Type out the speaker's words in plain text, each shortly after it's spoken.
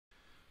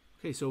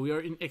Okay, so we are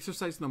in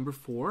exercise number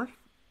 4.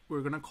 We're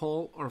gonna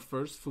call our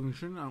first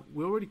function.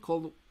 We already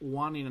called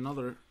one in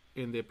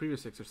the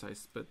previous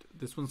exercise, but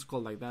this one's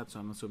called like that, so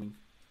I'm assuming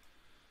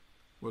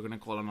we're gonna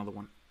call another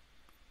one.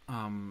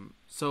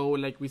 So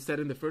like we said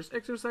in the first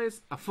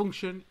exercise, a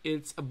function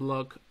is a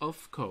block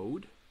of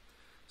code.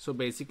 So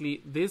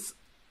basically this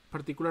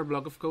particular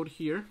block of code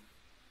here,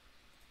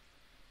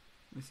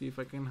 let me see if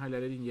I can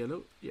highlight it in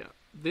yellow. Yeah,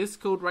 this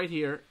code right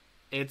here,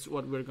 it's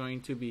what we're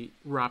going to be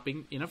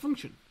wrapping in a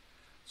function.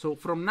 So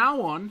from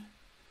now on,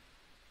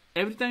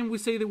 every time we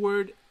say the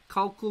word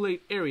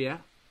calculate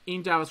area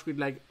in JavaScript,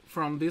 like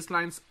from these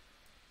lines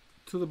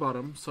to the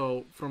bottom,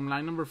 so from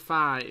line number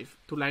 5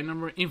 to line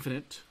number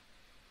infinite,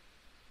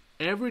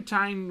 every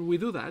time we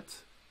do that,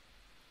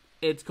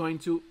 it's going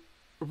to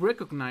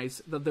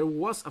recognize that there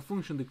was a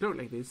function declared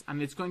like this,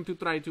 and it's going to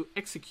try to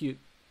execute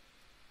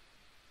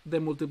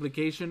the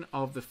multiplication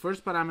of the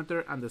first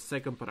parameter and the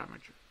second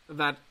parameter.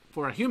 That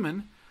for a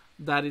human,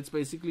 that is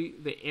basically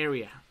the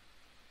area.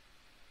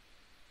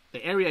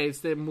 The area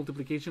is the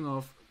multiplication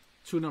of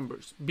two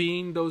numbers,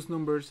 being those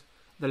numbers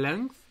the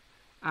length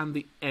and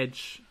the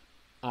edge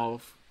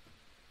of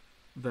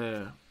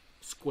the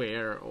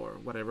square or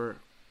whatever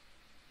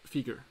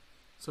figure.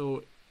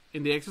 So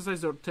in the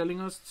exercise, they're telling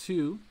us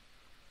to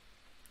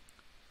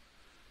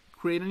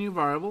create a new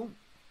variable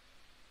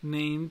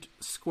named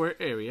square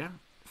area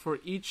for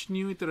each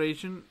new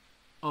iteration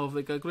of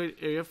the calculate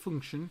area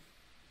function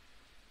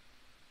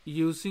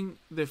using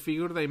the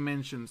figure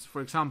dimensions.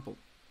 For example,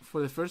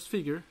 for the first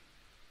figure,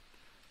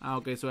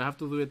 okay, so I have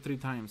to do it 3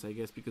 times, I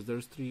guess, because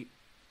there's three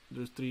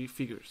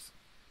figures.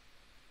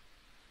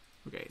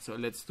 Okay, so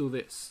let's do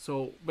this.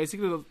 So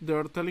basically,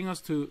 they're telling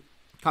us to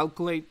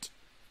calculate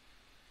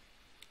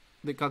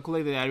the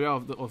area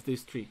of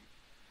this tree.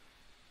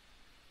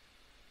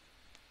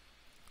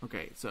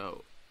 Okay,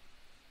 so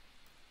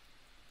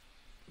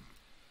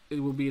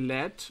it will be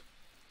let's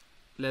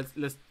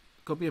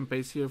copy and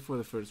paste here for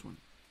the first one.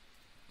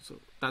 So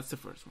that's the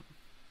first one.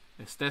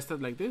 Let's test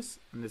it like this,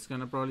 and it's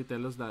gonna probably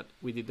tell us that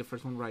we did the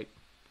first one right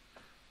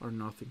or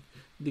nothing.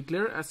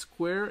 Declare a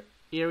square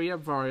area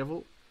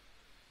variable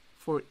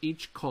for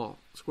each call.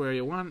 Square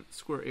area 1,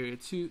 square area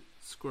 2,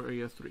 square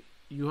area 3.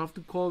 You have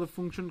to call the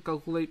function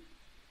calculate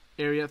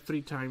area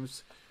 3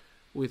 times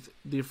with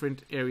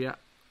different area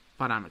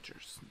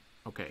parameters.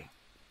 Okay.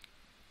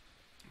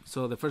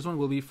 So the first one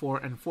will be 4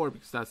 and 4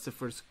 because that's the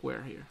first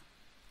square here.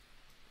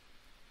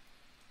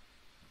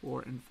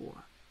 4 and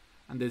 4.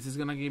 And this is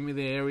gonna give me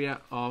the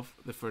area of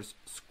the first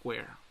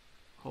square.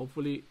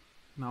 Hopefully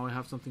now I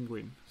have something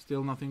green.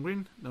 Still nothing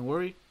green, don't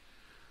worry.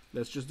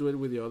 Let's just do it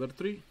with the other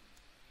 3.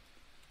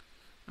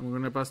 And we're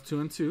gonna pass 2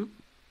 and 2.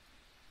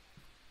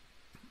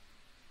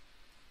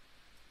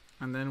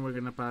 And then we're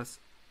gonna pass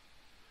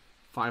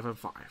 5 and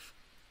 5.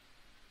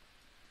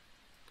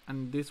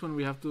 And this one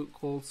we have to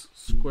call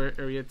square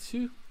area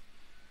 2.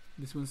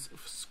 This one's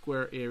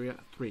square area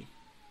 3.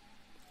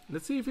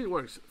 Let's see if it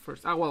works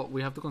first. Well,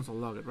 we have to console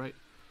log it, right?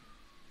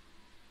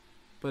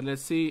 But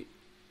let's see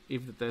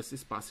if the test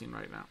is passing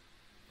right now.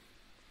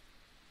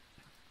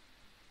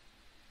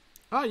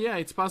 Oh yeah,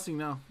 it's passing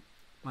now.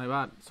 My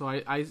bad. So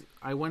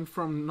I went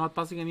from not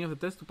passing any of the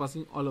tests to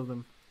passing all of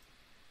them.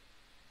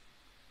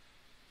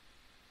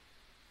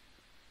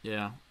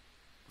 Yeah.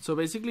 So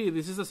basically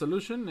this is a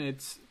solution.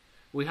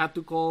 You have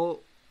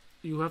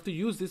to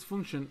use this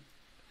function.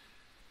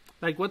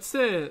 Like what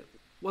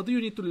do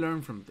you need to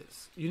learn from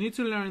this? You need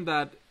to learn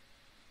that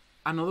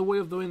another way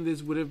of doing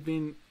this would have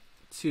been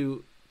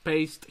to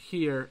paste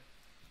here,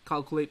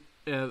 calculate,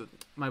 to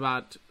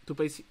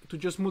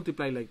just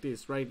multiply like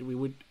this, right? We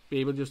would be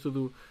able just to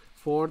do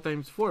 4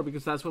 times 4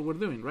 because that's what we're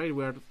doing, right?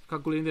 We're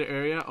calculating the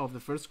area of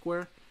the first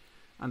square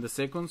and the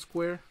second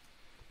square.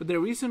 But the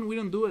reason we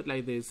don't do it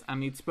like this,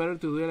 and it's better to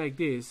do it like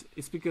this,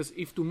 is because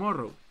if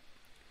tomorrow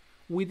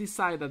we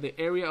decide that the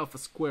area of a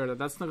square,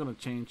 that's not going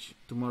to change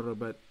tomorrow,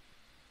 but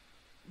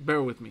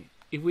bear with me.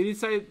 If we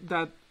decide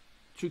that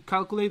to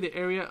calculate the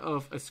area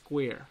of a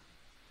square,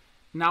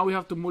 now we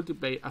have to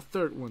multiply a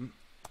third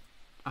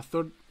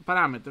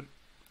parameter.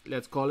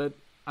 Let's call it,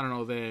 I don't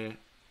know,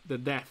 the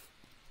depth.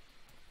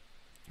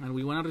 And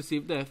we want to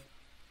receive depth.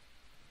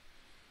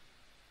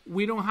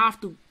 We don't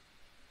have to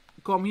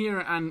come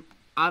here and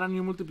add a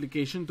new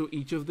multiplication to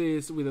each of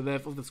these with the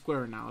depth of the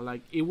square now.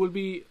 Like, it will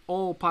be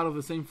all part of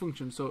the same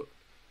function. So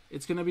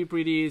it's going to be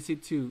pretty easy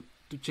to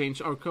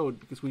change our code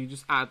because we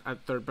just add a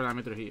third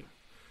parameter here.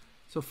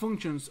 So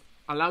functions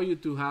allow you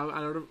to have a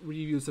lot of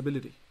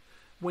reusability.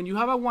 When you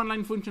have a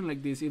one-line function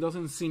like this, it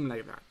doesn't seem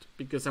like that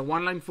because a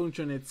one-line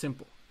function, it's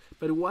simple.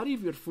 But what if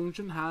your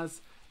function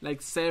has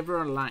like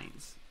several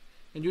lines?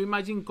 And you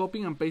imagine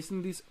copying and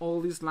pasting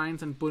all these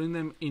lines and putting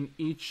them in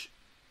each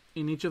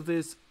of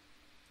these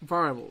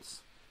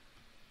variables?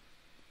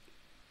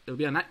 It'll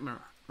be a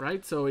nightmare,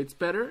 right? So it's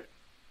better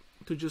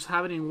to just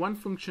have it in one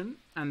function,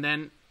 and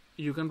then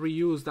you can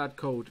reuse that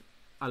code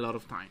a lot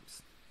of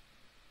times.